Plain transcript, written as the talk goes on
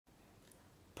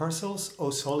Purcell's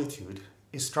O Solitude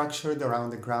is structured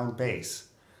around a ground bass,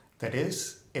 that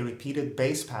is, a repeated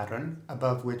bass pattern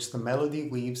above which the melody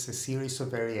weaves a series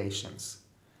of variations.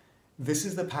 This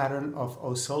is the pattern of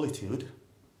O Solitude,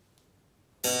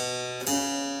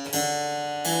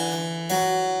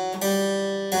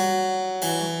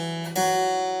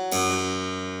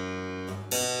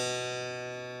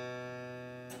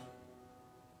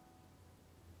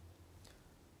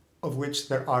 of which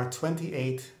there are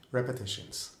 28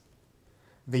 repetitions.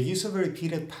 The use of a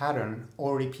repeated pattern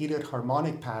or repeated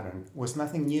harmonic pattern was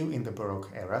nothing new in the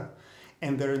Baroque era,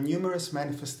 and there are numerous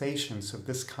manifestations of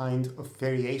this kind of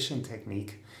variation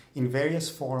technique in various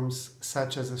forms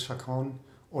such as the chaconne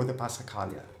or the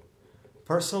passacaglia.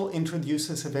 Purcell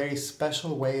introduces a very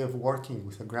special way of working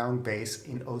with a ground bass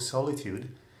in O Solitude,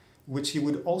 which he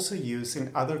would also use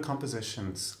in other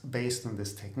compositions based on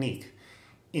this technique,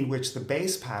 in which the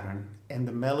bass pattern and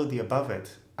the melody above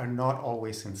it are not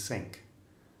always in sync.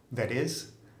 That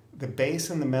is, the bass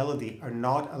and the melody are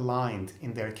not aligned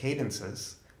in their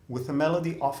cadences, with the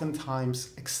melody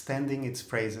oftentimes extending its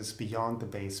phrases beyond the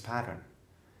bass pattern.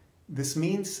 This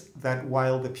means that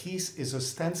while the piece is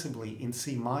ostensibly in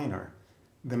C minor,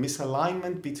 the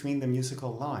misalignment between the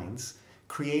musical lines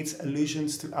creates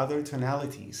allusions to other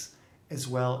tonalities, as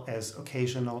well as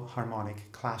occasional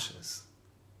harmonic clashes.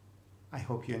 I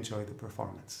hope you enjoy the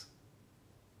performance.